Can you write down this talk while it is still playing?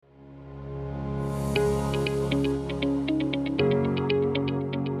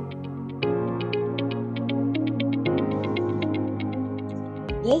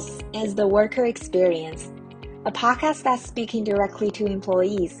This is The Worker Experience, a podcast that's speaking directly to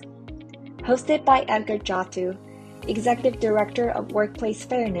employees. Hosted by Edgar Jatu, Executive Director of Workplace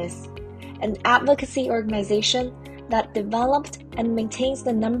Fairness, an advocacy organization that developed and maintains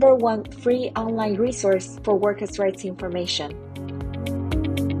the #1 free online resource for workers' rights information.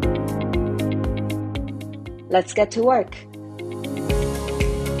 Let's get to work.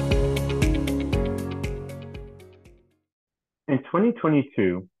 In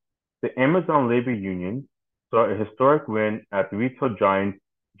 2022, the Amazon Labor Union saw a historic win at the retail giant's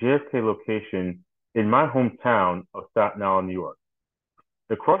JFK location in my hometown of Staten Island, New York.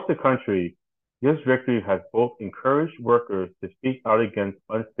 Across the country, this victory has both encouraged workers to speak out against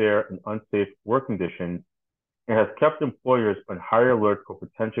unfair and unsafe work conditions and has kept employers on higher alert for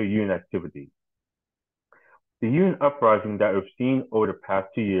potential union activity. The union uprising that we've seen over the past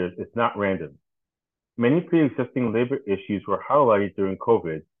 2 years is not random. Many pre-existing labor issues were highlighted during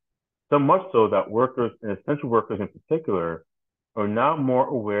COVID, so much so that workers and essential workers in particular are now more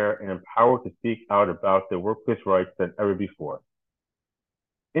aware and empowered to speak out about their workplace rights than ever before.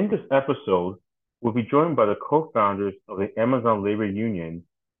 In this episode, we'll be joined by the co-founders of the Amazon Labor Union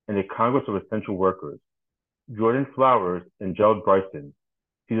and the Congress of Essential Workers, Jordan Flowers and Gerald Bryson,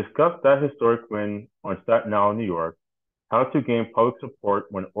 to discuss that historic win on Staten Island, New York, how to gain public support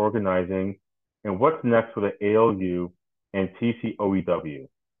when organizing, and what's next for the ALU and TCOEW.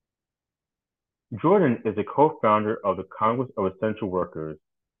 Jordan is a co-founder of the Congress of Essential Workers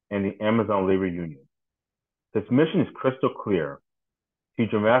and the Amazon Labor Union. His mission is crystal clear: to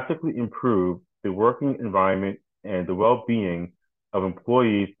dramatically improve the working environment and the well-being of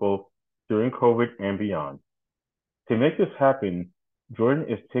employees both during COVID and beyond. To make this happen, Jordan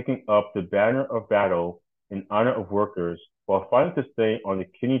is taking up the banner of battle in honor of workers while fighting to stay on the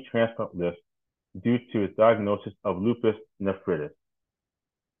kidney transplant list due to his diagnosis of lupus nephritis.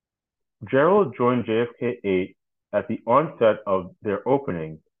 Gerald joined JFK8 at the onset of their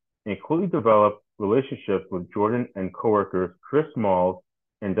opening and quickly developed relationships with Jordan and coworkers Chris Smalls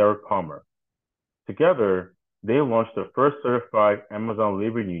and Derek Palmer. Together, they launched the first certified Amazon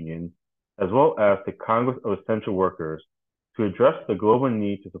Labor Union, as well as the Congress of Essential Workers, to address the global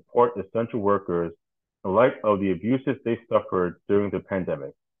need to support essential workers in light of the abuses they suffered during the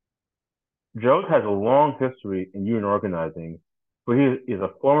pandemic. Gerald has a long history in union organizing, but he is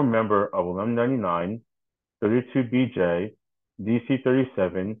a former member of 1199, 32BJ, DC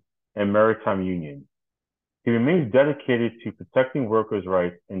 37, and Maritime Union. He remains dedicated to protecting workers'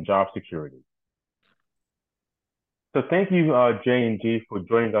 rights and job security. So thank you, J&G, for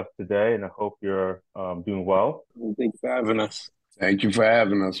joining us today, and I hope you're doing well. Thanks for having us. Thank you for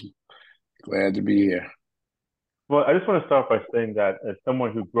having us. Glad to be here. Well, I just want to start by saying that as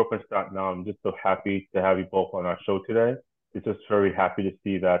someone who grew up in Staten Island, I'm just so happy to have you both on our show today. It's just very happy to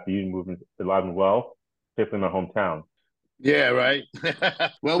see that the union movement is alive and well, particularly in my hometown. Yeah, right.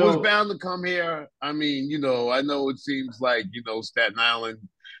 Well, it was bound to come here. I mean, I know it seems like, Staten Island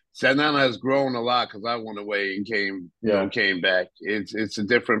has grown a lot because I went away and came back. It's a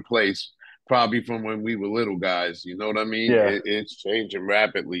different place, probably from when we were little guys. You know what I mean? Yeah. It's changing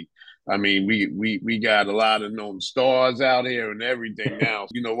rapidly. I mean, we got a lot of known stars out here and everything now.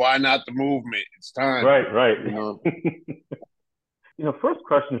 Why not the movement? It's time. Right. First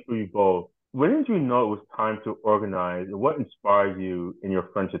question for you both. When did you know it was time to organize, and what inspired you and your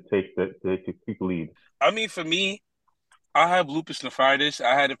friends to take the lead? I mean, for me, I have lupus nephritis.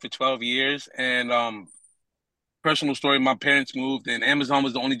 I had it for 12 years, and personal story, my parents moved, and Amazon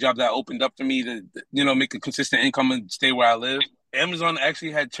was the only job that opened up for me to, make a consistent income and stay where I live. Amazon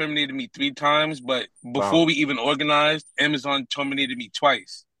actually had terminated me 3 times, but before we even organized, Amazon terminated me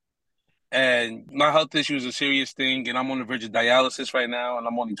twice. And my health issue is a serious thing, and I'm on the verge of dialysis right now, and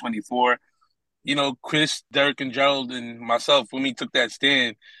I'm only 24. Chris, Derek, and Gerald, and myself, when we took that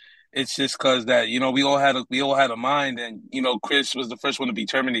stand, it's just because that, we all had a mind, and, Chris was the first one to be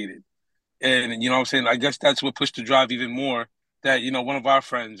terminated. And, what I'm saying, I guess that's what pushed the drive even more, that, one of our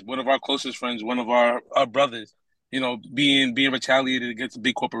friends, one of our closest friends, one of our brothers, being retaliated against a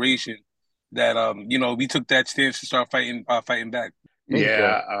big corporation, that, we took that stance to start fighting back.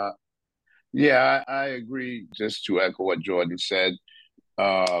 Yeah, I agree. Just to echo what Jordan said,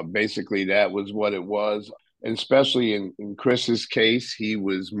 basically that was what it was. And especially in Chris's case, he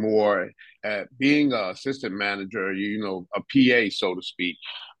was more at being an assistant manager, a PA, so to speak.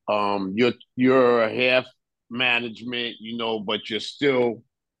 You're a half management, but you're still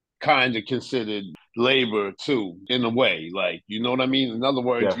kind of considered labor too, in a way. Like, you know what I mean? In other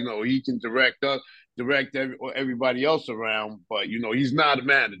words, he can direct everybody else around, but he's not a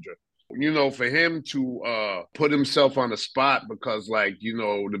manager. you know, for him to put himself on the spot because, like, you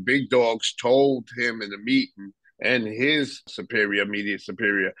know, the big dogs told him in the meeting and his superior, immediate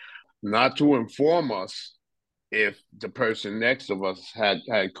superior, not to inform us if the person next of us had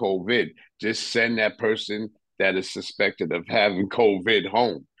COVID. Just send that person that is suspected of having COVID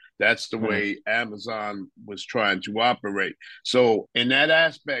home. That's the way Amazon was trying to operate. So in that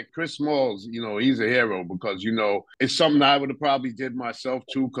aspect, Chris Smalls, you know, he's a hero because, you know, it's something I would have probably did myself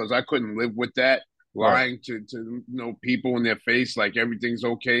too, because I couldn't live with that. Lying to you know, people in their face like everything's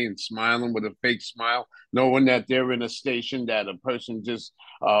okay and smiling with a fake smile, knowing that they're in a station that a person just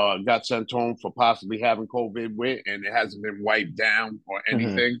got sent home for possibly having COVID with, and it hasn't been wiped down or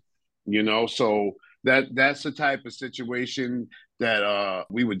anything, you know. So that's the type of situation that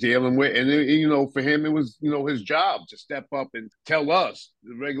we were dealing with, and you know, for him, it was, you know, his job to step up and tell us,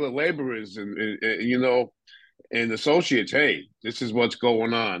 the regular laborers, and you know, and associates, hey, this is what's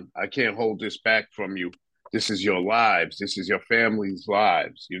going on. I can't hold this back from you. This is your lives. This is your family's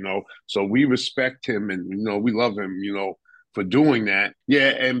lives, you know? So we respect him, and, you know, we love him, you know, for doing that. Yeah.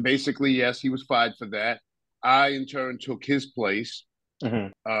 And basically, yes, he was fired for that. I, in turn, took his place.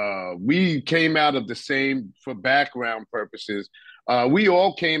 We came out of the same, for background purposes, we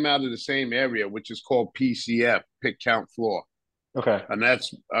all came out of the same area, which is called PCF, pick, count, floor. Okay. And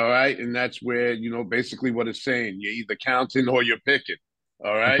that's all right. And that's where, you know, basically what it's saying. You're either counting or you're picking.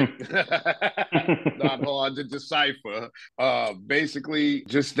 All right. Not hard to decipher. Basically,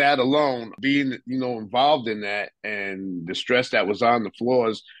 just that alone, being, you know, involved in that and the stress that was on the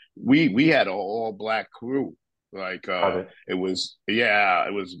floors, we had an all black crew. Like it was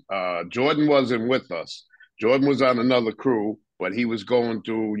Jordan wasn't with us. Jordan was on another crew, but he was going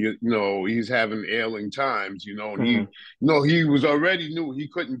through, you know, he's having ailing times, you know, and he was already knew he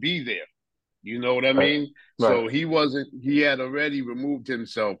couldn't be there. You know what I mean? So he had already removed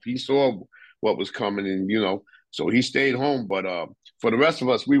himself. He saw what was coming, and, you know, so he stayed home. But for the rest of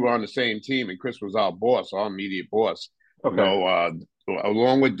us, we were on the same team, and Chris was our boss, our immediate boss. You know,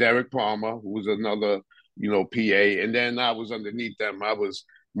 along with Derek Palmer, who was another, you know, PA, and then I was underneath them. I was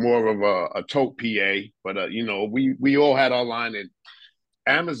more of a tote PA, but you know, we all had our line. And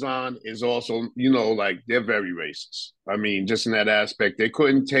Amazon is also, you know, like, they're very racist. I mean, just in that aspect, they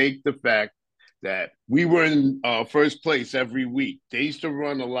couldn't take the fact that we were in first place every week. They used to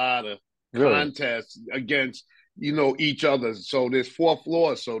run a lot of contests against, you know, each other. So there's 4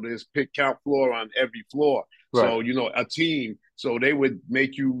 floors, so there's pick, count, floor on every floor. So, you know, a team. So they would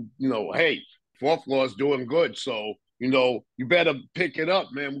make you, you know, hey, 4th floor is doing good, so, you know, you better pick it up,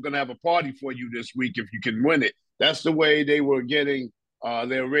 man. We're going to have a party for you this week if you can win it. That's the way they were getting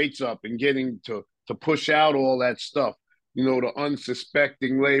their rates up and getting to push out all that stuff. You know, the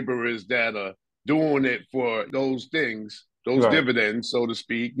unsuspecting laborers that are doing it for those things, those dividends, so to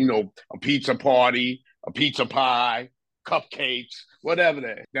speak, you know, a pizza party, a pizza pie, cupcakes, whatever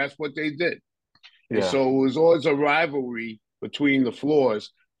that. That's what they did. And so it was always a rivalry between the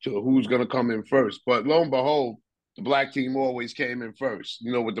floors to who's going to come in first. But lo and behold, the black team always came in first,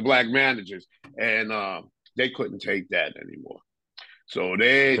 you know, with the black managers. And they couldn't take that anymore. So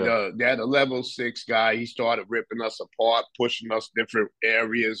they had a level 6 guy. He started ripping us apart, pushing us different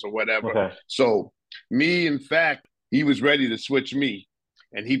areas or whatever. So me, in fact, he was ready to switch me.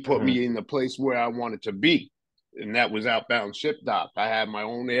 And he put me in the place where I wanted to be. And that was outbound ship dock. I had my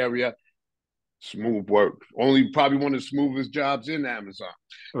own area. Smooth work. Probably one of the smoothest jobs in Amazon.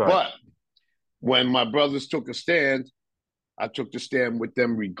 But when my brothers took a stand, I took the stand with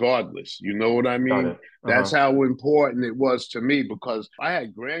them regardless. You know what I mean? That's how important it was to me, because I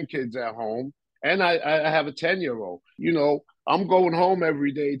had grandkids at home, and I have a 10-year-old. You know, I'm going home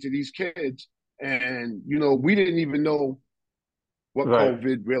every day to these kids, and, you know, we didn't even know what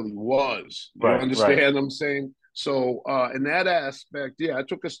COVID really was. You understand what I'm saying? So in that aspect, yeah, I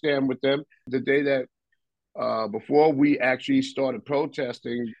took a stand with them. The day that, before we actually started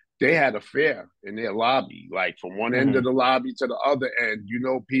protesting, they had a fair in their lobby, like from one end of the lobby to the other end, you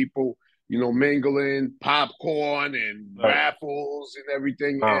know, people, you know, mingling, popcorn and raffles and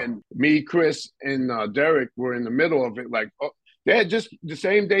everything. And me, Chris, and Derek were in the middle of it. Like, they had just the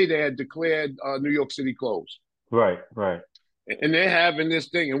same day they had declared New York City closed. And they're having this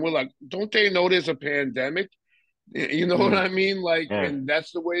thing. And we're like, don't they know there's a pandemic? You know what I mean? Like, and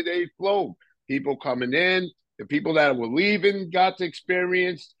that's the way they flowed. People coming in, the people that were leaving got to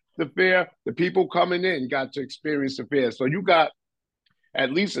experience the fair. The people coming in got to experience the fair. So you got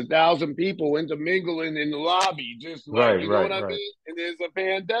at least 1,000 people intermingling in the lobby, just like, you know what I mean? And there's a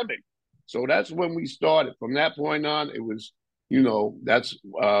pandemic. So that's when we started. From that point on, it was that's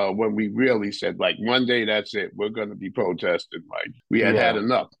when we really said, like, Monday, that's it. We're going to be protesting. Like, we had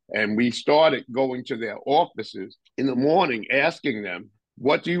enough. And we started going to their offices in the morning, asking them,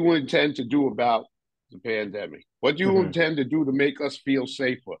 what do you intend to do about the pandemic? What do you intend to do to make us feel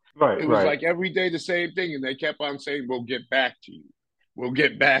safer? It was like every day the same thing. And they kept on saying, we'll get back to you. We'll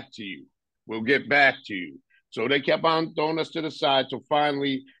get back to you. We'll get back to you. So they kept on throwing us to the side. So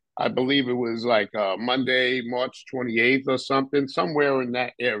finally, I believe it was like Monday, March 28th or something, somewhere in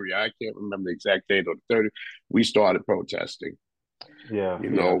that area. I can't remember the exact date or the 30th. We started protesting.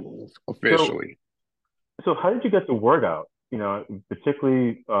 Officially. So how did you get the word out?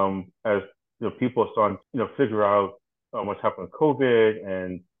 Particularly as people are starting to figure out what's happening with COVID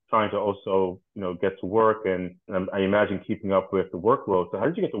and trying to also get to work and I imagine keeping up with the workload. So how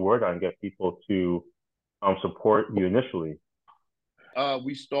did you get the word out and get people to support you initially?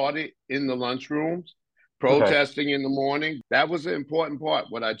 We started in the lunchrooms, protesting in the morning. That was the important part,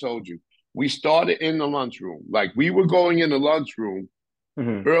 what I told you. We started in the lunchroom. Like, we were going in the lunchroom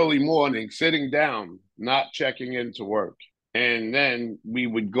early morning, sitting down, not checking into work. And then we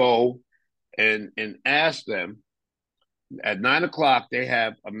would go and ask them, at 9 o'clock, they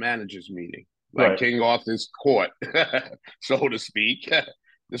have a manager's meeting, like King Arthur's court, so to speak,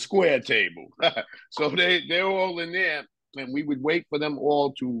 the square table. So they're all in there. And we would wait for them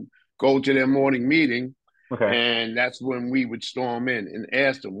all to go to their morning meeting. And that's when we would storm in and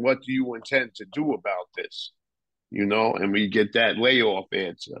ask them, what do you intend to do about this? And we get that layoff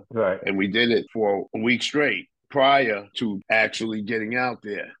answer. And we did it for a week straight prior to actually getting out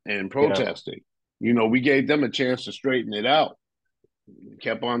there and protesting. We gave them a chance to straighten it out.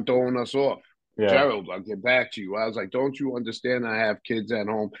 Kept on throwing us off. Gerald, I'll get back to you. I was like, don't you understand I have kids at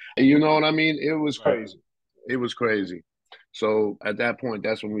home? And you know what I mean? It was crazy. It was crazy. So at that point,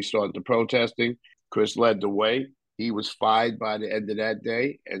 that's when we started the protesting. Chris led the way. He was fired by the end of that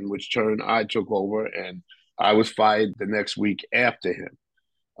day, in which turn I took over, and I was fired the next week after him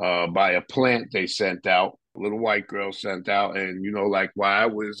by a plant they sent out, a little white girl sent out. And, like, while I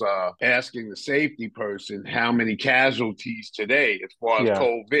was asking the safety person how many casualties today as far as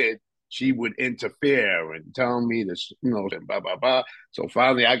COVID, she would interfere and tell me this, blah, blah, blah. So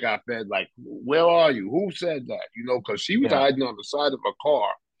finally I got fed, like, where are you? Who said that? Because she was hiding on the side of a car.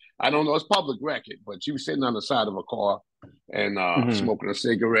 I don't know, it's public record, but she was sitting on the side of a car and smoking a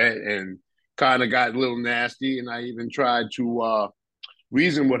cigarette and kind of got a little nasty. And I even tried to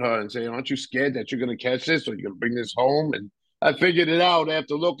reason with her and say, aren't you scared that you're going to catch this or you're going to bring this home? And I figured it out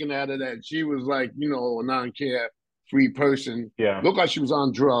after looking at her that she was like, a non-carefree person. Looked like she was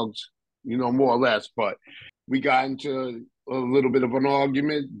on drugs. More or less. But we got into a little bit of an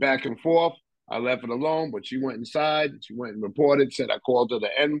argument back and forth. I left it alone, but she went inside. She went and reported, said I called her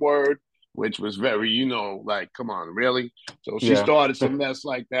the N-word, which was very, like, come on, really? So she started some mess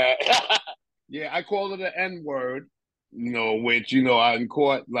like that. I called her the N-word, which, I in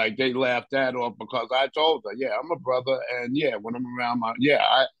court, like, they laughed that off because I told her, I'm a brother. And, when I'm around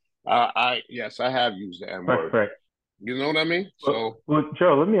yes, I have used the N-word. Right. You know what I mean? Well,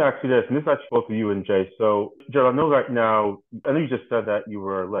 Gerald, let me ask you this, and this is actually both of you and Jay. So, Gerald, I know right now, I know you just said that you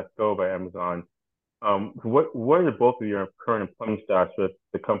were let go by Amazon. What are both of your current employment status with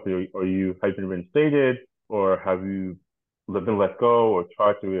the company? Have you been reinstated, or have you been let go, or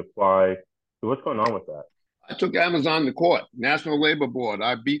tried to reapply? So what's going on with that? I took Amazon to court, National Labor Board.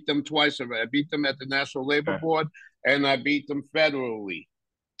 I beat them twice already. I beat them at the National Labor Board, and I beat them federally.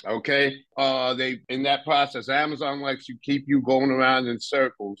 Okay. In that process, Amazon likes to keep you going around in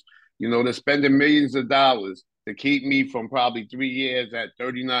circles. They're spending millions of dollars to keep me from probably 3 years at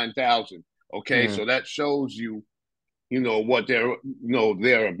 39,000. Okay. So that shows you, what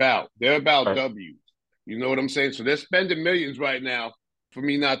they're about. They're about W's. You know what I'm saying? So they're spending millions right now for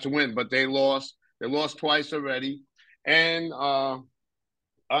me not to win, but they lost. They lost twice already. And an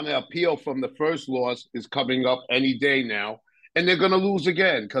appeal from the first loss is coming up any day now. And they're going to lose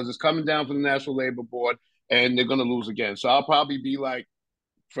again because it's coming down from the National Labor Board, and they're going to lose again. So I'll probably be like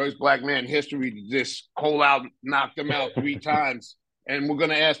first black man in history to just knock them out 3 times. And we're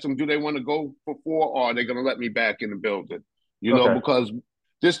going to ask them, do they want to go for 4, or are they going to let me back in the building? Because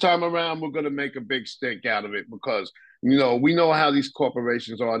this time around, we're going to make a big stink out of it because, we know how these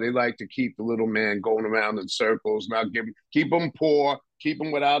corporations are. They like to keep the little man going around in circles, keep him poor, keep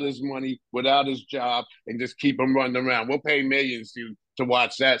him without his money, without his job, and just keep him running around. We'll pay millions to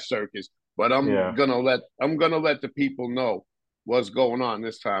watch that circus. But I'm gonna let the people know what's going on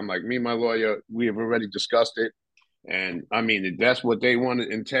this time. Like me and my lawyer, we have already discussed it. And I mean, if that's what they want to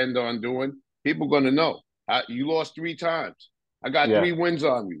intend on doing, people are gonna know. You lost 3 times. I got 3 wins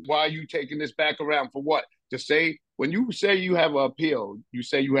on you. Why are you taking this back around for what? To say when you say you have an appeal, you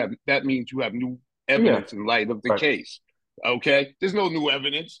say you have, that means you have new evidence in light of the case. Okay? There's no new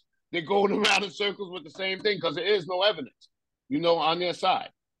evidence. They're going around in circles with the same thing because there is no evidence, on their side.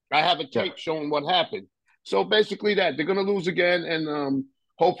 I have a tape showing what happened. So basically that they're going to lose again, and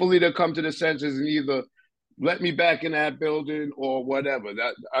hopefully they'll come to the senses and either let me back in that building or whatever.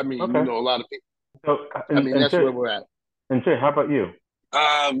 That a lot of people. So, that's where we're at. And Jay, how about you?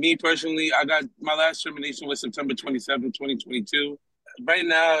 Me personally, I got my last termination was September 27, 2022. Right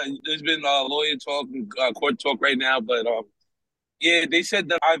now, there's been lawyer talk and court talk right now, but yeah, they said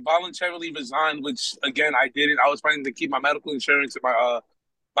that I voluntarily resigned, which again I didn't. I was planning to keep my medical insurance and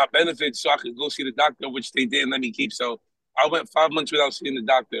my benefits so I could go see the doctor, which they didn't let me keep. So I went 5 months without seeing the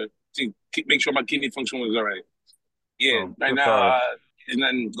doctor to make sure my kidney function was all right. Yeah, right now there's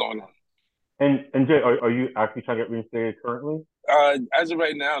nothing going on. And Jay, are you actually trying to get reinstated currently? As of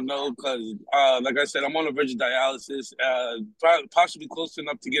right now, no, because like I said, I'm on a verge of dialysis, possibly close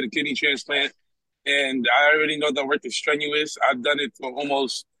enough to get a kidney transplant. And I already know the work is strenuous. I've done it for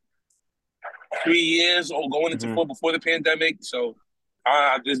almost 3 years or going into 4 before the pandemic. So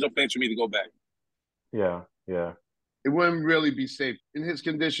there's no plan for me to go back. Yeah. It wouldn't really be safe. In his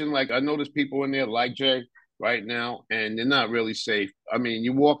condition, like I know there's people in there like Jay right now, and they're not really safe. I mean,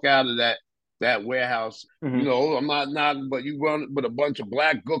 you walk out of that warehouse, I'm not, but you run with a bunch of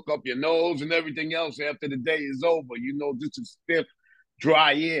black gook up your nose and everything else after the day is over. This is stiff,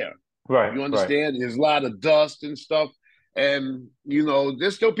 dry air. Right. You understand? There's a lot of dust and stuff. And,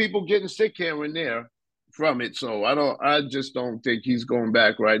 there's still people getting sick here and there from it. So I just don't think he's going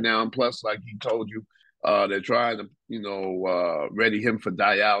back right now. And plus, like he told you, they're trying to, ready him for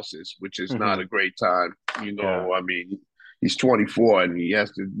dialysis, which is not a great time. I mean, he's 24 and he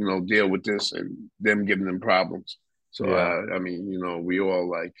has to, deal with this and them giving him problems. So, I mean, we all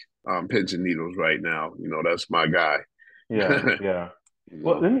like pins and needles right now. That's my guy. Yeah.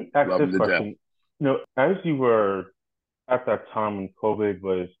 Well, let me ask this question. As you were at that time when COVID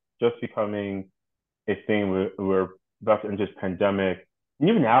was just becoming a thing, we're about to enter this pandemic, and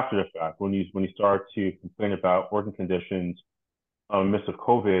even after the fact, when you started to complain about working conditions amidst of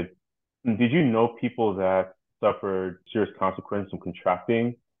COVID, did you know people that suffered serious consequences from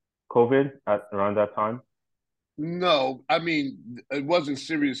contracting COVID around that time? No, I mean, it wasn't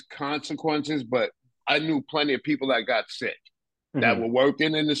serious consequences, but I knew plenty of people that got sick that were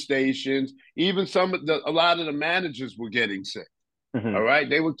working in the stations. Even a lot of the managers were getting sick. All right.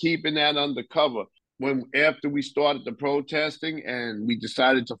 They were keeping that undercover. After we started the protesting and we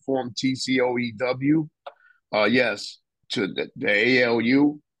decided to form TCOEW, to the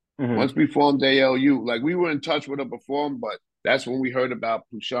ALU. Once we formed ALU, like we were in touch with her before, but that's when we heard about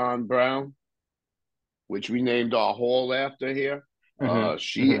Pushan Brown, which we named our hall after here.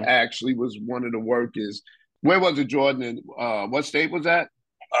 She actually was one of the workers. Where was it, Jordan? What state was that?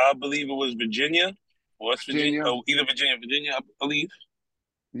 I believe it was Virginia. West Virginia. Oh, either Virginia, I believe.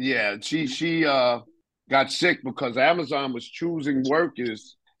 Yeah, she got sick because Amazon was choosing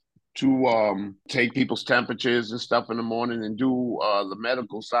workers to take people's temperatures and stuff in the morning and do the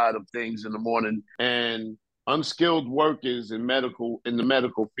medical side of things in the morning, and unskilled workers in the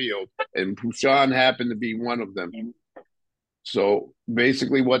medical field. And Pushan happened to be one of them. So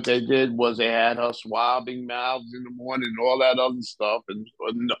basically what they did was they had her swabbing mouths in the morning and all that other stuff and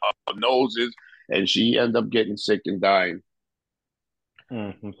noses, and she ended up getting sick and dying.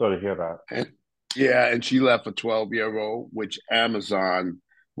 I'm sorry to hear that. And she left a 12-year-old, which Amazon,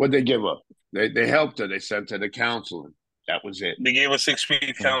 what'd they give her? They helped her. They sent her to counseling. That was it. They gave her 6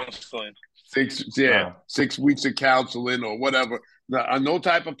 weeks counseling. 6 weeks of counseling or whatever. No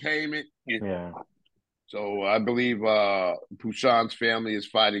type of payment. Yeah. So I believe Pushan's family is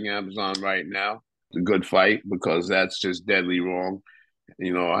fighting Amazon right now. It's a good fight because that's just deadly wrong.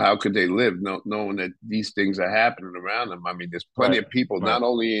 How could they live knowing that these things are happening around them? I mean, there's plenty of people, not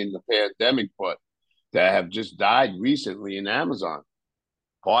only in the pandemic, but that have just died recently in Amazon.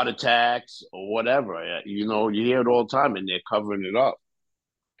 Heart attacks or whatever. You hear it all the time and they're covering it up.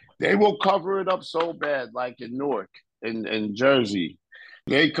 They will cover it up so bad, like in Newark, in Jersey.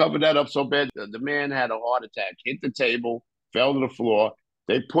 They covered that up so bad. The man had a heart attack, hit the table, fell to the floor.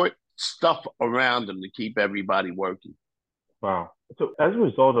 They put stuff around him to keep everybody working. Wow. So as a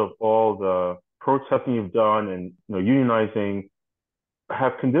result of all the protesting you've done and unionizing,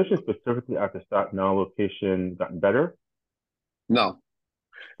 have conditions specifically at the Staten Island location gotten better? No.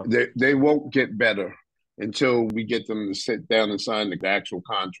 They won't get better until we get them to sit down and sign the actual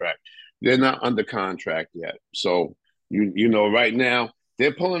contract. They're not under contract yet. So, right now,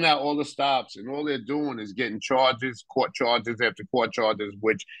 they're pulling out all the stops, and all they're doing is getting charges, court charges after court charges,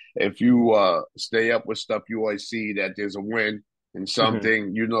 which if you stay up with stuff, you always see that there's a win in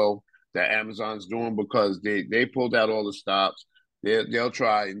something, that Amazon's doing, because they pulled out all the stops. They'll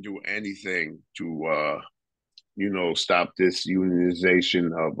try and do anything to stop this unionization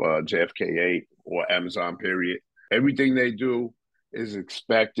of JFK8 or Amazon, period. Everything they do is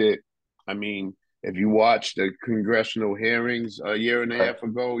expected. I mean, if you watch the congressional hearings a year and a half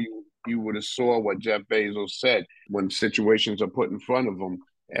ago, you would have saw what Jeff Bezos said when situations are put in front of him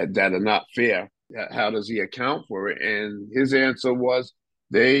that are not fair. How does he account for it? And his answer was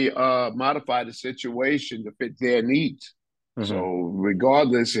they modify the situation to fit their needs. Mm-hmm. So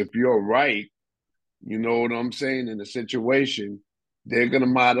regardless if you're right, you know what I'm saying, in the situation, they're going to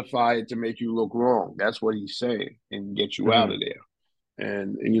modify it to make you look wrong. That's what he's saying, and get you out of there.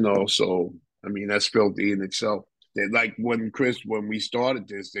 And, so, I mean, that's filthy in itself. They, like when we started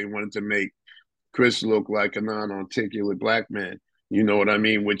this, they wanted to make Chris look like a non-articulate black man. You know what I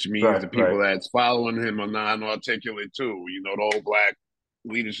mean? Which means the people that's following him are non-articulate too. The whole black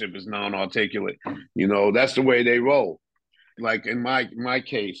leadership is non-articulate. That's the way they roll. Like in my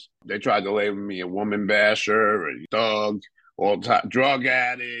case, they tried to label me a woman basher, a thug, drug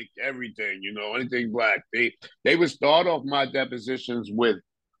addict, everything, anything black. They would start off my depositions with,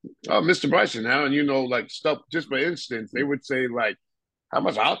 Mr. Bryson, how, and like stuff, just for instance, they would say like, how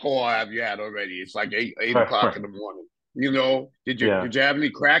much alcohol have you had already? It's like 8 o'clock in the morning. Did you have any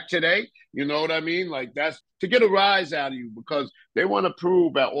crack today? You know what I mean? Like, that's to get a rise out of you, because they want to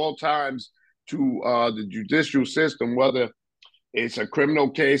prove at all times to the judicial system, whether it's a criminal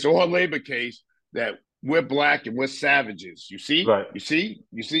case or a labor case, that we're black and we're savages. You see? Right. You see,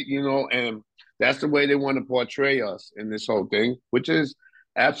 and that's the way they want to portray us in this whole thing, which is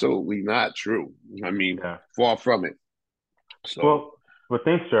absolutely not true. I mean, far from it. So, well,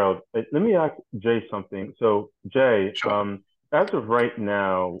 thanks, Gerald. Let me ask Jay something. So, Jay, sure. As of right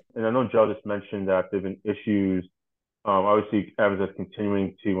now, and I know Gerald just mentioned that there have been issues. Obviously, Amazon's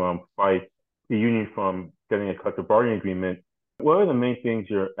continuing to fight the union from getting a collective bargaining agreement. What are the main things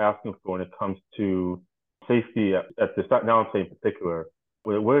you're asking for when it comes to safety at the Staten Island state in particular?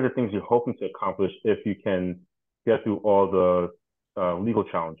 What are the things you're hoping to accomplish if you can get through all the legal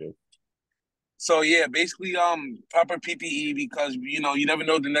challenges? So yeah, basically proper PPE, because you never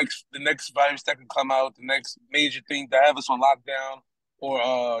know the next virus that can come out, the next major thing that have us on lockdown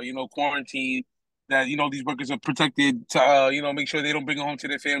or quarantine, that these workers are protected to make sure they don't bring it home to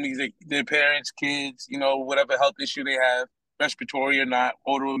their families, their parents, kids, whatever health issue they have, respiratory or not,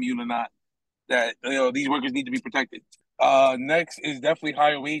 autoimmune or not, that these workers need to be protected. Next is definitely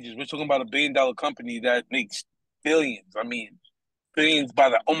higher wages. We're talking about $1 billion company that makes billions. I mean, billions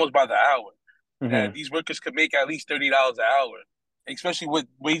almost by the hour. Mm-hmm. That these workers could make at least $30 an hour, especially with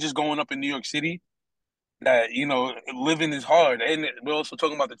wages going up in New York City. That living is hard, and we're also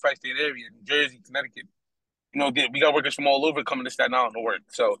talking about the tri-state area, New Jersey, Connecticut. We got workers from all over coming to Staten Island to work.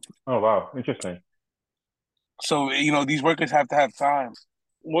 So, oh wow, interesting. So these workers have to have time,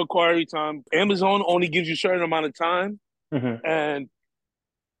 more query time. Amazon only gives you a certain amount of time, and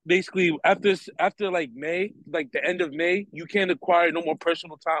basically after like May, like the end of May, you can't acquire no more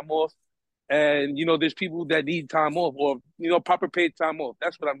personal time off. And, there's people that need time off or, proper paid time off.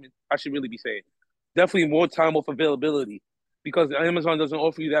 That's what I should really be saying. Definitely more time off availability, because Amazon doesn't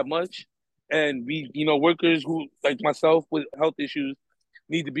offer you that much. And we, workers who, like myself with health issues,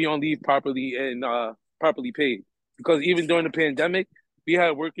 need to be on leave properly and properly paid. Because even during the pandemic, we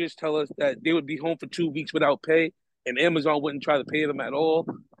had workers tell us that they would be home for 2 weeks without pay, and Amazon wouldn't try to pay them at all.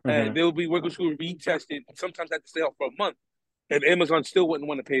 Mm-hmm. And there would be workers who were retested, sometimes had to stay out for a month, and Amazon still wouldn't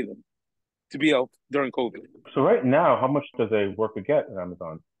want to pay them to be out during COVID. So right now, how much does a worker get at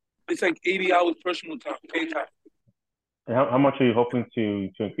Amazon? It's like 80 hours personal time, paid time. And how much are you hoping to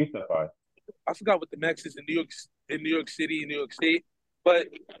increase that by? I forgot what the max is in New York City, New York State, but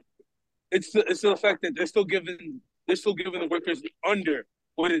it's the fact that they're still giving the workers under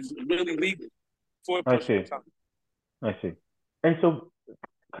what is really legal for personal time. I see. And so,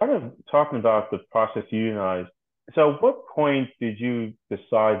 kind of talking about the process unionized. So at what point did you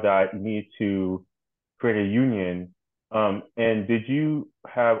decide that you need to create a union? And did you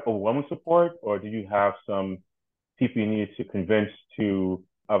have overwhelming support, or did you have some people you needed to convince to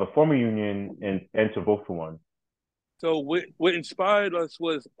have a form a union and to vote for one? So what inspired us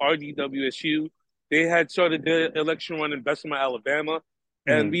was RDWSU. They had started their election run in Bessemer, Alabama,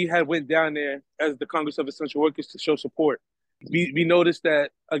 and we had went down there as the Congress of Essential Workers to show support. We noticed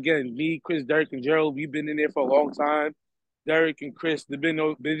that, again, me, Chris, Derek, and Gerald, we've been in there for a long time. Derek and Chris, they've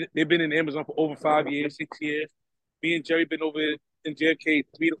been in Amazon for over 5 years, 6 years. Me and Jerry been over in JFK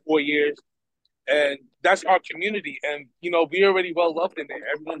 3 to 4 years. And that's our community. And, we're already well loved in there.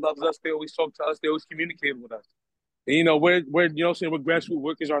 Everyone loves us. They always talk to us. They always communicate with us. And, we're we're grassroots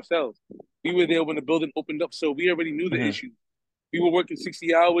workers ourselves. We were there when the building opened up, so we already knew the issue. We were working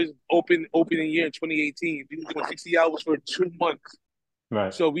 60 hours, opening year in 2018. We were doing 60 hours for 2 months.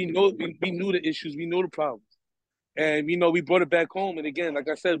 Right. So we knew the issues, we knew the problems. And, we brought it back home. And again, like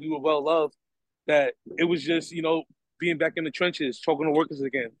I said, we were well loved. That it was just, being back in the trenches, talking to workers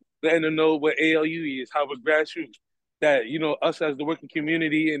again, letting them know what ALU is, how we're grassroots. That, us as the working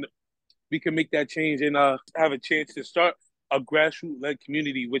community, and we can make that change and have a chance to start a grassroots-led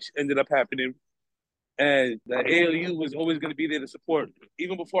community, which ended up happening. And the ALU was always going to be there to support.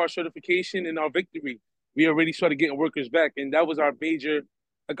 Even before our certification and our victory, we already started getting workers back. And that was our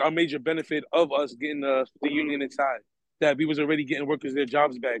major benefit of us getting the union inside. That we was already getting workers their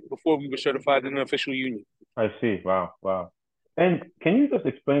jobs back before we were certified in an official union. I see. Wow. And can you just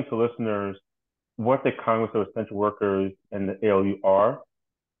explain to listeners what the Congress of Essential Workers and the ALU are?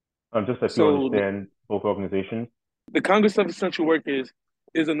 Just so you understand both organizations. The Congress of Essential Workers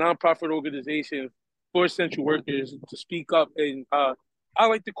is a nonprofit organization for essential workers to speak up. And I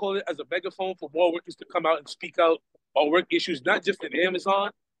like to call it as a megaphone for more workers to come out and speak out on work issues, not just in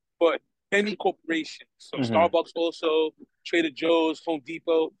Amazon, but any corporation. So Starbucks also, Trader Joe's, Home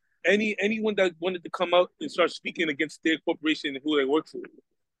Depot, anyone that wanted to come out and start speaking against their corporation and who they work for.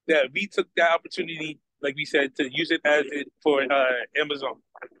 That we took that opportunity, like we said, to use it as it for Amazon.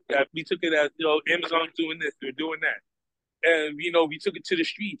 That we took it as, Amazon's doing this, they're doing that. And, we took it to the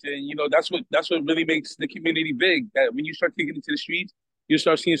streets. And, that's what really makes the community big. That when you start taking it to the streets, you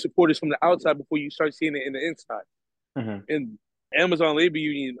start seeing supporters from the outside before you start seeing it in the inside. And Amazon Labor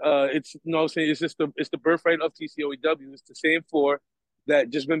Union, it's just it's the birthright of TCOEW. It's the same four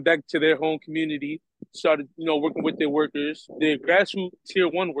that just went back to their home community, started, working with their workers, their grassroots tier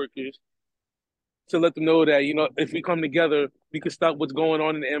 1 workers, to let them know that, if we come together, we can stop what's going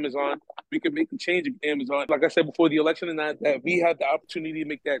on in Amazon. We can make a change in Amazon. Like I said before the election, and that we have the opportunity to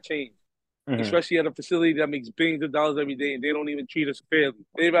make that change, especially at a facility that makes billions of dollars every day, and they don't even treat us fairly.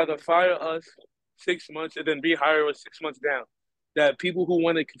 They'd rather fire us 6 months and then rehire us 6 months down. That people who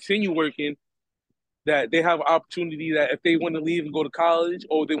want to continue working, that they have an opportunity that if they want to leave and go to college,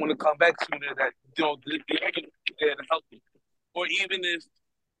 or they want to come back sooner, that they're there to help them. Or even if,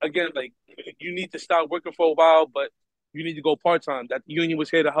 again, like, you need to stop working for a while, but you need to go part-time, that the union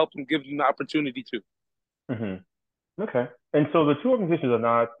was here to help them, give them the opportunity to. Okay. And so the two organizations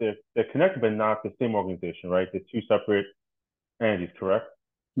they're connected, but not the same organization, right? They're two separate entities, correct?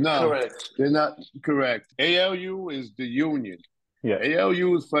 No, correct. They're not correct. ALU is the union. Yeah.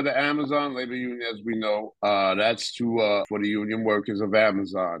 ALU is for the Amazon Labor Union, as we know. That's for the union workers of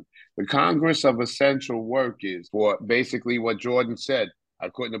Amazon. The Congress of Essential Workers, for basically what Jordan said, I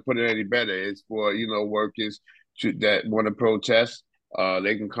couldn't have put it any better. It's for, workers that want to protest.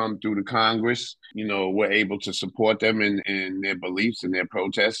 They can come through the Congress. We're able to support them in their beliefs and their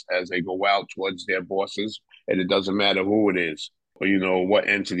protests as they go out towards their bosses. And it doesn't matter who it is or, what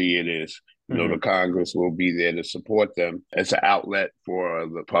entity it is. The Congress will be there to support them as an outlet for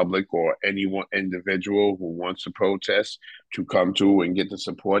the public or any one individual who wants to protest to come to and get the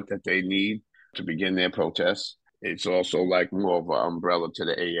support that they need to begin their protests. It's also like more of an umbrella to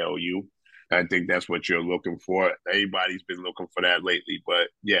the ALU. I think that's what you're looking for. Everybody's been looking for that lately. But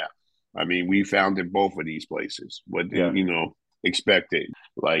yeah, I mean, we founded both of these places. What expected.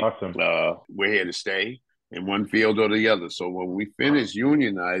 Like, awesome. We're here to stay in one field or the other. So when we finish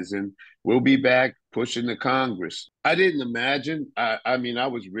unionizing, we'll be back pushing the Congress. I didn't imagine. I mean, I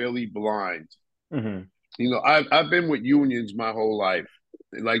was really blind. I've been with unions my whole life.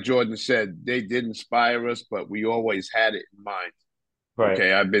 Like Jordan said, they did inspire us, but we always had it in mind. Right.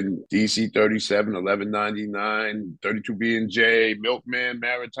 Okay, I've been DC 37, 1199, 32B&J, Milkman,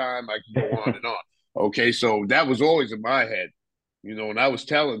 Maritime. I can go on and on. Okay, so that was always in my head. And I was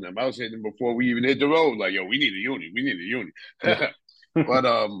telling them, before we even hit the road, like, yo, we need a union. But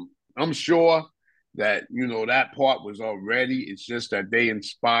I'm sure that, that part was already, it's just that they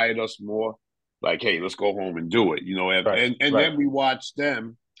inspired us more. Like, hey, let's go home and do it, Right. And then we watched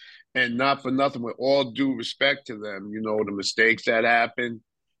them, and not for nothing, with all due respect to them, the mistakes that happened,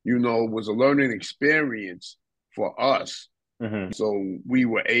 was a learning experience for us. So we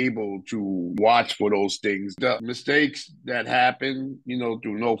were able to watch for those things. The mistakes that happened,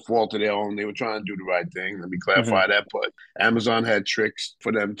 through no fault of their own, they were trying to do the right thing. Let me clarify that. But Amazon had tricks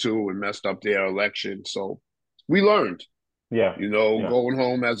for them too and messed up their election. So we learned. Yeah. Going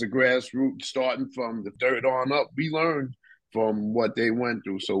home as a grassroots, starting from the third on up, we learned from what they went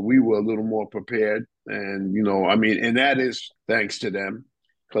through. So we were a little more prepared. And, I mean, and that is thanks to them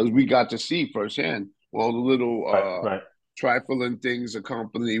because we got to see firsthand all the little Right. trifling things a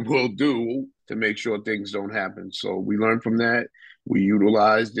company will do to make sure things don't happen. So we learned from that. We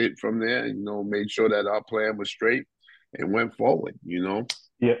utilized it from there, made sure that our plan was straight and went forward, Yeah.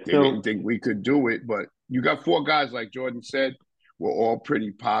 They didn't think we could do it, but you got four guys, like Jordan said, we're all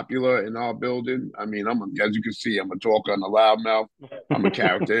pretty popular in our building. I mean, as you can see, I'm a talker, I'm a loudmouth. I'm a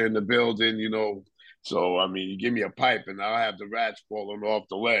character in the building, So, I mean, you give me a pipe and I'll have the rats falling off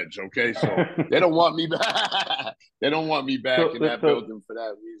the ledge, okay? So they don't want me back. They don't want me back in that building for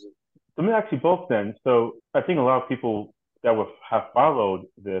that reason. Let me ask you both then. So I think a lot of people that have followed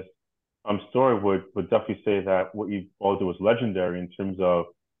this story would definitely say that what you all did was legendary in terms of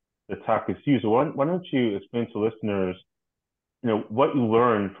the tactics used. So why don't you explain to listeners, what you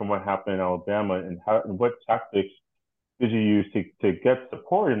learned from what happened in Alabama and what tactics did you use to get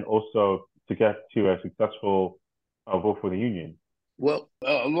support and also to get to a successful vote for the union? Well,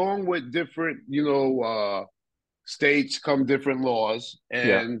 along with different, states come different laws,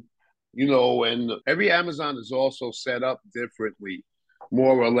 and and every Amazon is also set up differently,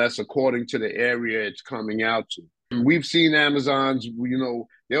 more or less according to the area it's coming out to. We've seen Amazons,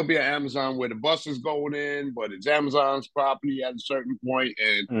 there'll be an Amazon where the bus is going in, but it's Amazon's property at a certain point,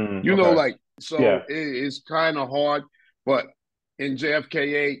 and it's kind of hard. But in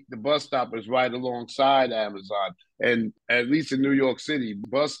JFK8, the bus stop is right alongside Amazon, and at least in New York City,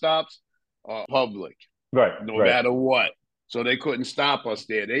 bus stops are public, no matter what. So they couldn't stop us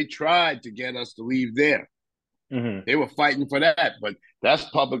there. They tried to get us to leave there. Mm-hmm. They were fighting for that, but that's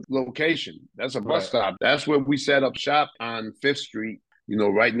public location. That's a bus stop. That's where we set up shop on 5th Street,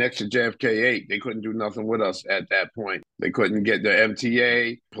 right next to JFK8. They couldn't do nothing with us at that point. They couldn't get the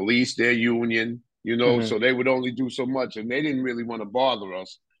MTA, police, their union, so they would only do so much, and they didn't really want to bother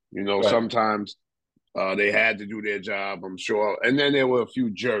us. Sometimes they had to do their job, I'm sure. And then there were a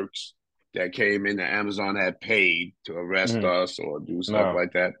few jerks that came in that Amazon had paid to arrest us or do stuff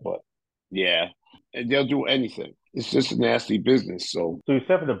like that. But yeah, and they'll do anything. It's just a nasty business. So you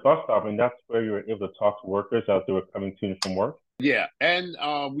said for the bus stop, and that's where you were able to talk to workers as they were coming to and from work? Yeah, and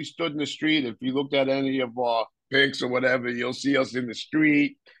we stood in the street. If you looked at any of our pics or whatever, you'll see us in the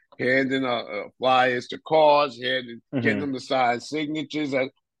street handing flyers to cars, getting them to sign signatures.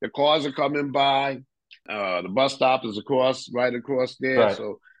 The cars are coming by. The bus stop is right across there.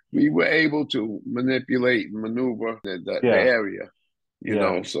 So we were able to manipulate and maneuver the area,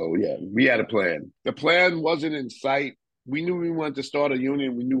 So, we had a plan. The plan wasn't in sight. We knew we wanted to start a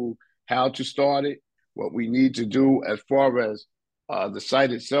union. We knew how to start it, what we need to do as far as the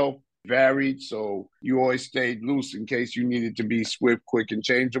site itself varied. So you always stayed loose in case you needed to be swift, quick, and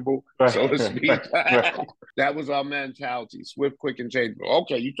changeable, so to speak. That was our mentality, swift, quick, and changeable.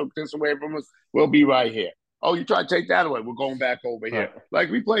 Okay, you took this away from us. We'll be right here. Oh, you try to take that away. We're going back over here. Like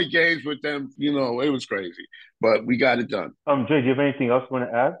we played games with them, it was crazy, but we got it done. Jay, do you have anything else you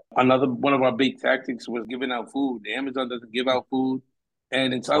want to add? Another one of our big tactics was giving out food. The Amazon doesn't give out food.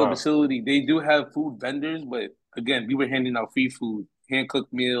 And inside the facility, they do have food vendors, but again, we were handing out free food,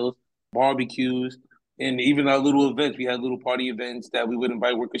 hand-cooked meals, barbecues, and even our little events. We had little party events that we would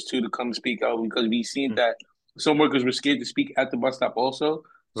invite workers to come speak out because we seen that some workers were scared to speak at the bus stop also.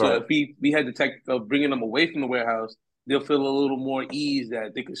 So if we had the tactic of bringing them away from the warehouse, they'll feel a little more ease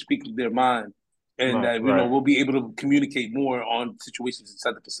that they can speak their mind and that, we'll be able to communicate more on situations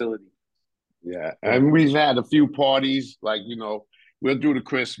inside the facility. Yeah, and we've had a few parties, like, we'll do the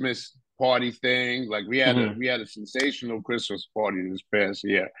Christmas party thing. Like we had a sensational Christmas party this past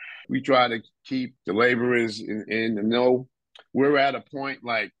year. We try to keep the laborers in the know. We're at a point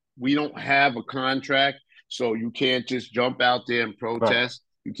like we don't have a contract, so you can't just jump out there and protest.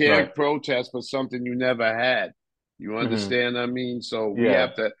 You can't protest for something you never had. You understand what I mean? So we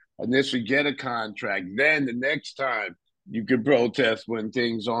have to initially get a contract. Then the next time you can protest when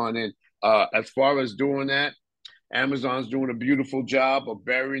things aren't in. As far as doing that, Amazon's doing a beautiful job of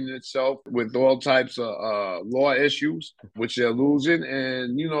burying itself with all types of law issues, which they're losing.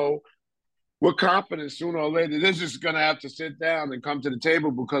 And, we're confident sooner or later they're just going to have to sit down and come to the table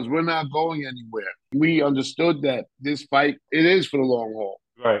because we're not going anywhere. We understood that this fight, it is for the long haul.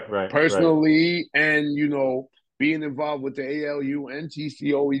 Right. Personally, and, being involved with the ALU and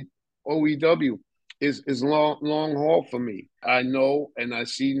TCOEW is long haul for me. I know and I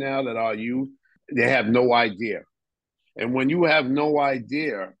see now that our youth, they have no idea. And when you have no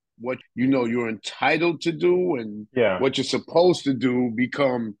idea what you're entitled to do and what you're supposed to do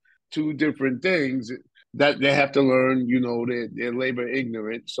become two different things, that they have to learn, they're labor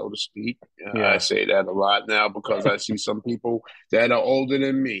ignorant, so to speak. I Yeah. say that a lot now because I see some people that are older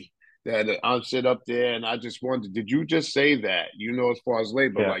than me that I'll sit up there and I just wonder, did you just say that? As far as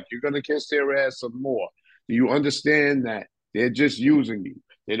labor, Yeah. like you're gonna kiss their ass some more. Do you understand that they're just using you?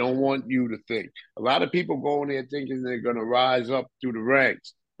 They don't want you to think. A lot of people go in there thinking they're gonna rise up through the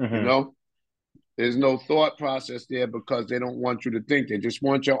ranks. You Hmm. know, there's no thought process there because they don't want you to think. They just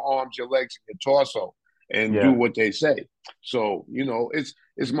want your arms, your legs, and your torso and do Yeah. what they say. So,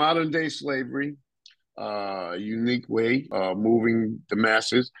 it's modern day slavery, unique way, moving the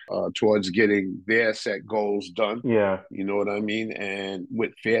masses towards getting their set goals done. Yeah. You know what I mean? And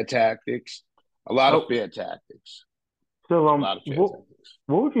with fair tactics, a lot of Oh, fair tactics, so a lot of fair what tactics.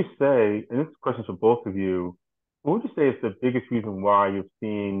 what would you say, and this question is for both of you, what would you say is the biggest reason why you've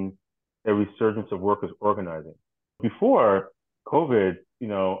seen a resurgence of workers organizing? Before COVID,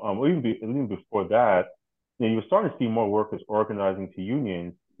 or even before that, you were starting to see more workers organizing to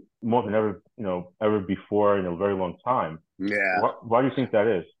unions more than ever, ever before in a very long time. Yeah. Why do you think that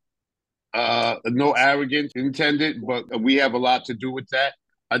is? No arrogance intended, but we have a lot to do with that.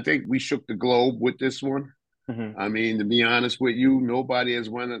 I think we shook the globe with this one. Hmm. I mean, to be honest with you, nobody has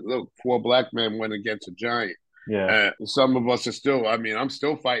won it. Look, four black men went against a giant. Yeah. Some of us are still, I'm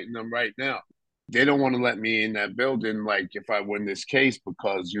still fighting them right now. They don't want to let me in that building, like if I win this case,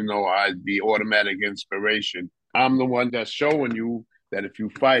 because, I'd be automatic inspiration. I'm the one that's showing you that if you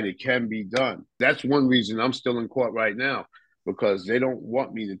fight, it can be done. That's one reason I'm still in court right now, because they don't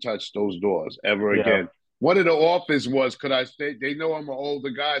want me to touch those doors ever Yeah. again. One of the offers was, could I stay? They know I'm an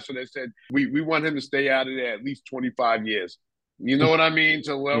older guy, so they said, we want him to stay out of there at least 25 years. You know what I mean?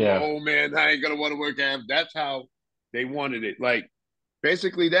 So I'm an Yeah. old man, I ain't gonna want to work at him. That's how they wanted it. Like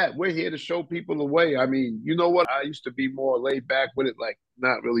basically that. We're here to show people the way. I mean, you know what? I used to be more laid back with it, like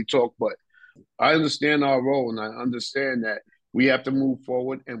not really talk, but I understand our role and I understand that we have to move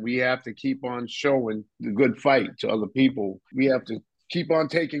forward and we have to keep on showing the good fight to other people. We have to keep on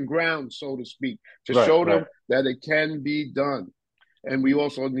taking ground, so to speak, to Right. show Right. them that it can be done. And we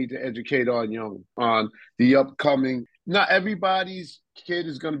also need to educate our young on the upcoming. Not everybody's kid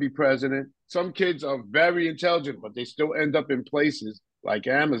is going to be president. Some kids are very intelligent, but they still end up in places like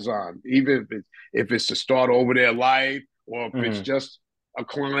Amazon, even if it's to start over their life or if it's Hmm. just a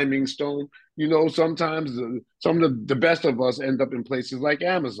climbing stone. Sometimes some of the best of us end up in places like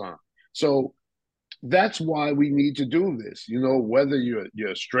Amazon. So that's why we need to do this. Whether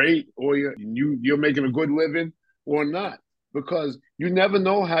you're straight or you're making a good living or not, because you never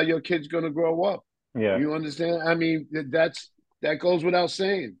know how your kid's going to grow up. Yeah. You understand? I mean, that goes without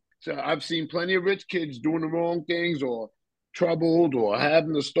saying. So I've seen plenty of rich kids doing the wrong things or troubled or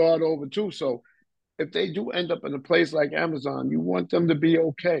having to start over too. So if they do end up in a place like Amazon, you want them to be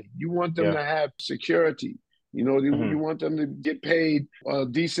okay. You want them Yeah. to have security. You Hmm. want them to get paid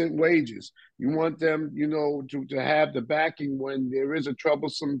decent wages. You want them, to have the backing when there is a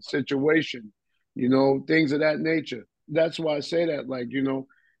troublesome situation, things of that nature. That's why I say that, like, you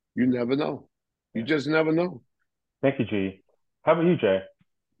never know. You Yeah. just never know. Thank you, G. How about you, Jay?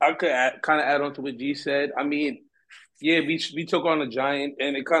 I could kind of add on to what G said. I mean, yeah, we took on a giant,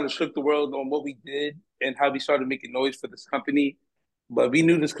 and it kind of shook the world on what we did and how we started making noise for this company. But we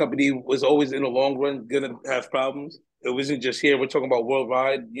knew this company was always in the long run gonna have problems. It wasn't just here. We're talking about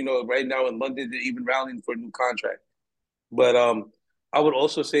worldwide. Right now in London, they're even rallying for a new contract. But I would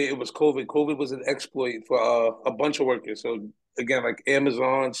also say it was COVID. COVID was an exploit for a bunch of workers. So again, like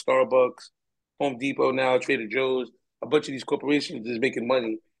Amazon, Starbucks, Home Depot now, Trader Joe's, a bunch of these corporations is making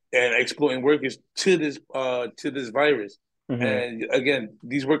money and exploiting workers to this virus. Hmm. And again,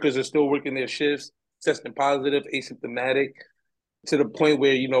 these workers are still working their shifts, testing positive, asymptomatic, to the point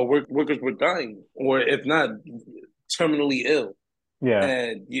where workers were dying, or if not, terminally ill. Yeah.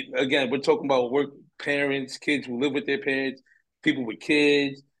 And again, we're talking about parents, kids who live with their parents, people with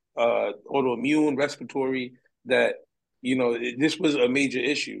kids, autoimmune, respiratory. That this was a major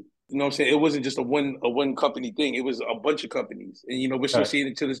issue. You know what I'm saying? It wasn't just a one company thing. It was a bunch of companies, and we're still Right. seeing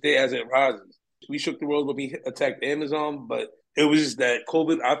it to this day as it rises. We shook the world when we attacked Amazon, but it was just that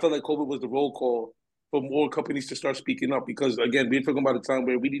COVID. I felt like COVID was the roll call for more companies to start speaking up, because again, we're talking about a time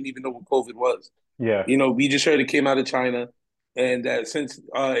where we didn't even know what COVID was. Yeah. We just heard it came out of China, and that since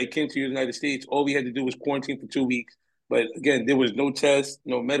it came to the United States, all we had to do was quarantine for 2 weeks. But again, there was no test,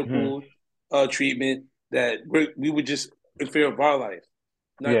 no Hmm. medical treatment. That we were just in fear of our life.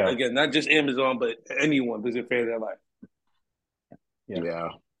 Yeah. Not just Amazon, but anyone was in fear of their life. Yeah. Yeah,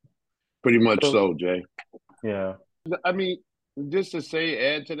 pretty much So so, Jay. yeah. I mean, just to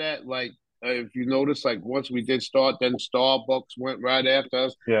say, add to that, like, if you notice, like once we did start, then Starbucks went right after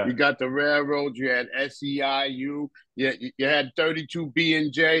us. Yeah. You got the railroads. You had SEIU. You had 32B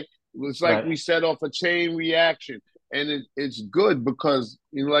and J. It was like we set off a chain reaction, and it's good because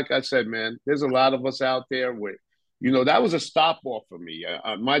like I said, man, there's a lot of us out there with, that was a stop off for me.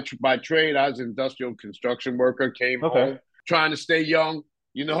 By trade, I was an industrial construction worker. Came home trying to stay young.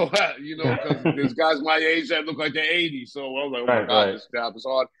 Because there's guys my age that look like they're 80. So I was like, oh my God, this job is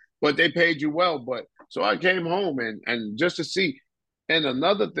hard. But they paid you well. But so I came home and just to see. And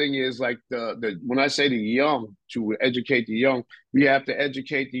another thing is like the when I say the young, to educate the young, we have to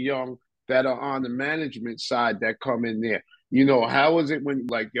educate the young that are on the management side that come in there. How is it when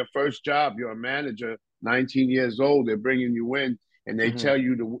like your first job, you're a manager, 19 years old, they're bringing you in and they tell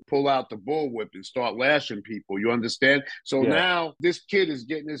you to pull out the bullwhip and start lashing people. You understand? So now this kid is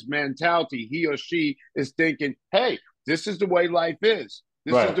getting this mentality. He or she is thinking, hey, this is the way life is.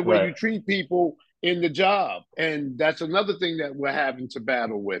 This is the way you treat people in the job. And that's another thing that we're having to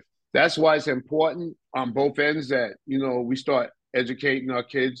battle with. That's why it's important on both ends that, we start educating our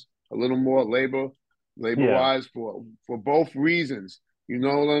kids a little more labor-wise for both reasons. You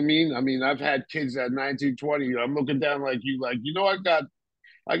know what I mean? I mean, I've had kids at 19, 20. I'm looking down like you,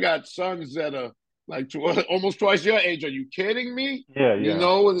 I got sons that are like almost twice your age. Are you kidding me? Yeah.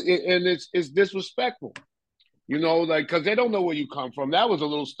 And it's disrespectful. Because they don't know where you come from. That was a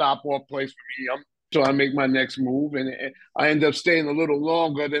little stop-off place for me. So I make my next move, and I end up staying a little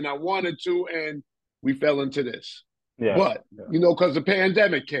longer than I wanted to, and we fell into this. Yeah. But, because the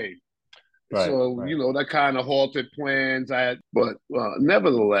pandemic came. That kind of halted plans. But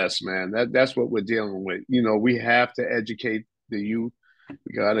nevertheless, man, that's what we're dealing with. We have to educate the youth.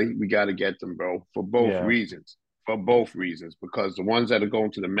 We gotta get them, bro, for both reasons. For both reasons, because the ones that are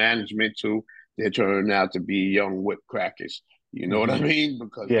going to the management too, they're turning out to be young whip crackers. You know what I mean?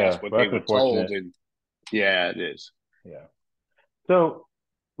 Because that's what they were told, and it is. Yeah. So,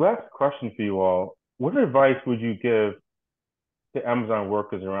 last question for you all: what advice would you give to Amazon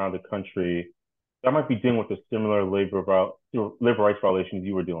workers around the country that might be dealing with the similar labor rights violations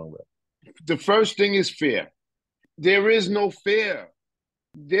you were dealing with? The first thing is fear. There is no fear.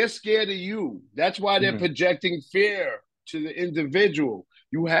 They're scared of you. That's why they're projecting fear to the individual.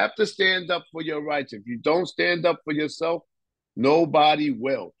 You have to stand up for your rights. If you don't stand up for yourself, nobody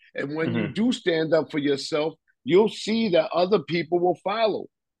will. And when you do stand up for yourself, you'll see that other people will follow.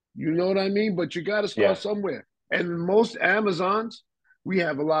 You know what I mean? But you got to start somewhere. And most Amazons, we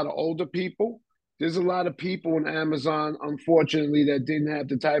have a lot of older people. There's a lot of people in Amazon, unfortunately, that didn't have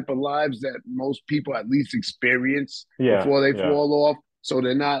the type of lives that most people at least experience before they fall off. So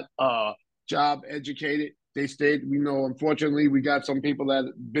they're not job educated. They stayed, unfortunately, we got some people that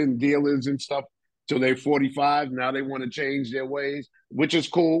have been dealers and stuff till they're 45. Now they want to change their ways, which is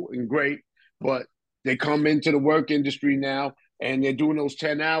cool and great. But they come into the work industry now and they're doing those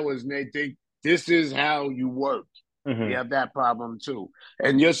 10 hours and they think this is how you work. We have that problem too.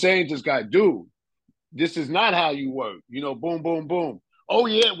 And you're saying to this guy, dude, this is not how you work. Boom, boom, boom. Oh,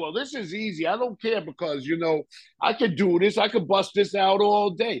 yeah, well, this is easy. I don't care because, I could do this. I could bust this out all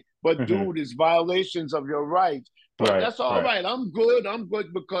day. But, dude, it's violations of your rights. But that's all right. I'm good. I'm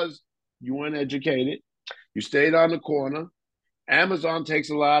good because you weren't educated. You stayed on the corner. Amazon takes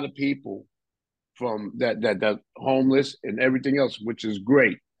a lot of people from that homeless and everything else, which is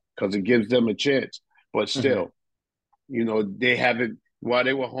great because it gives them a chance. But still, they haven't, while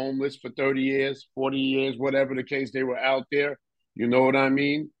they were homeless for 30 years, 40 years, whatever the case, they were out there. You know what I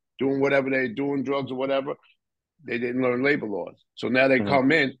mean? Doing whatever they're doing, drugs or whatever. They didn't learn labor laws. So now they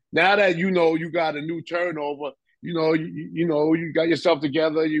come in. Now that you got a new turnover, you got yourself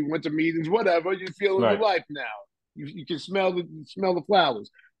together, you went to meetings, whatever, you're feeling your life now. You can smell the flowers.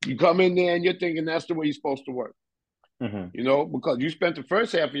 You come in there and you're thinking that's the way you're supposed to work. Because you spent the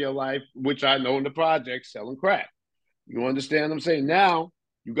first half of your life, which I know in the project, selling crack. You understand what I'm saying? Now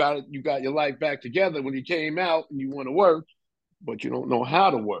you got your life back together when you came out and you want to work, but you don't know how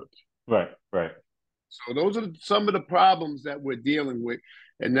to work. Right. So those are some of the problems that we're dealing with.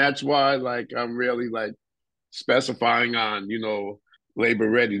 And that's why I'm really specifying on, labor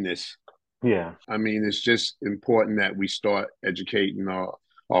readiness. Yeah. I mean, it's just important that we start educating our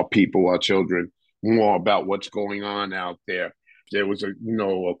people, our children, more about what's going on out there. There was a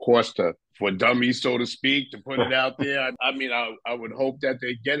course for dummies, so to speak, to put it out there. I mean, I would hope that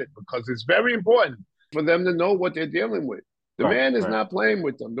they get it because it's very important for them to know what they're dealing with. The man is not playing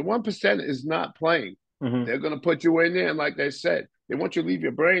with them. The 1% is not playing. They're going to put you in there. And like they said, they want you to leave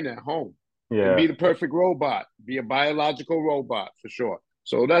your brain at home and be the perfect robot, be a biological robot for sure.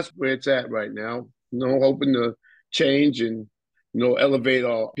 So that's where it's at right now. Hoping to change and, elevate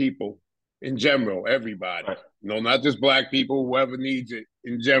our people. in general, everybody. Right. Not just Black people, whoever needs it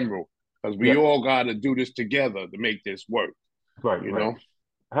in general, because we all got to do this together to make this work. Right. You right. know.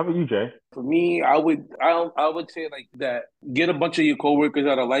 How about you, Jay? For me, I would say like that. Get a bunch of your coworkers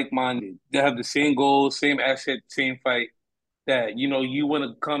that are like minded, that have the same goals, same asset, same fight. That you want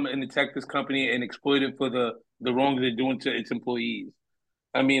to come and attack this company and exploit it for the wrongs they're doing to its employees.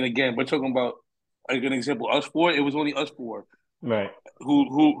 I mean, again, we're talking about like an example. Us four, it was only us four Right.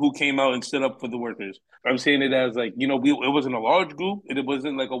 who came out and stood up for the workers. I'm saying it as like it wasn't a large group, and it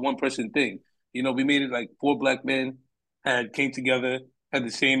wasn't like a one person thing. We made it like four Black men had came together, had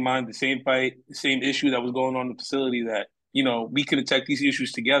the same mind, the same fight, the same issue that was going on in the facility. That we can attack these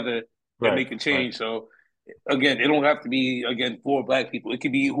issues together and Right. make a change. So again, it don't have to be four Black people. It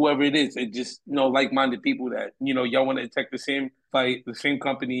could be whoever it is. It just like minded people that y'all want to attack the same fight, the same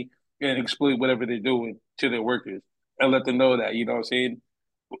company, and exploit whatever they're doing to their workers, and let them know that what I'm saying,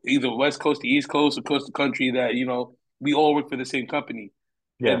 either West Coast to East Coast, across the country, that we all work for the same company,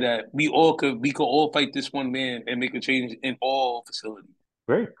 Yeah. and that we could all fight this one man and make a change in all facilities.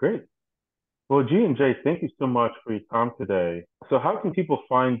 Great. Great. Well, G and J, thank you so much for your time today. So how can people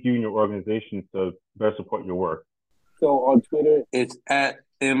find you and your organization to better support your work? So on Twitter, it's at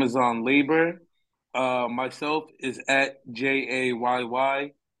Amazon Labor. Myself is at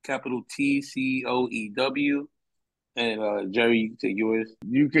JAYY, capital TCOEW. And Jerry, you can take yours.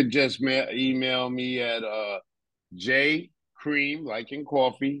 You could just email me at jcream, like in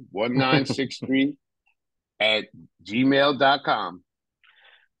coffee, 1963 at gmail.com.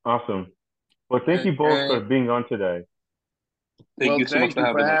 Awesome. Well, thank you both for being on today. Thank you so much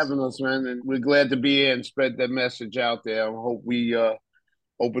for having us, man. And we're glad to be here and spread that message out there. I hope we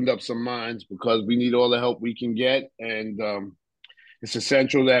opened up some minds, because we need all the help we can get. And it's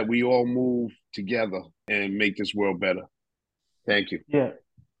essential that we all move together and make this world better. Thank you.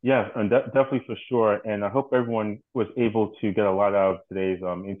 Yeah, and definitely for sure. And I hope everyone was able to get a lot out of today's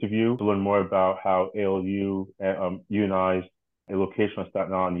interview, to learn more about how ALU unionized a location on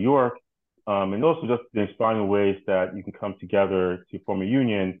Staten Island, New York, and also just the inspiring ways that you can come together to form a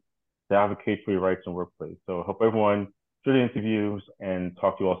union to advocate for your rights in the workplace. So I hope everyone enjoy the interviews, and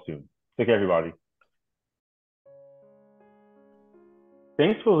talk to you all soon. Take care, everybody.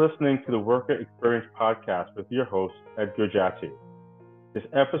 Thanks for listening to the Worker Experience Podcast with your host, Edgar Jatu. This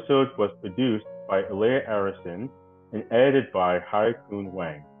episode was produced by Alea Arison and edited by Hai-Kun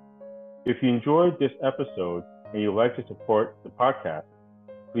Wang. If you enjoyed this episode and you'd like to support the podcast,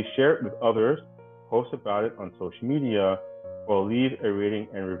 please share it with others, post about it on social media, or leave a rating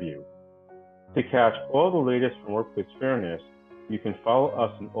and review. To catch all the latest from Workplace Fairness, you can follow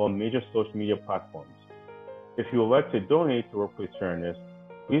us on all major social media platforms. If you would like to donate to Workplace Fairness,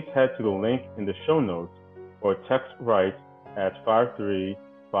 please head to the link in the show notes or text RIGHT at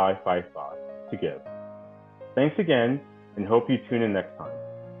 53555 to give. Thanks again, and hope you tune in next time.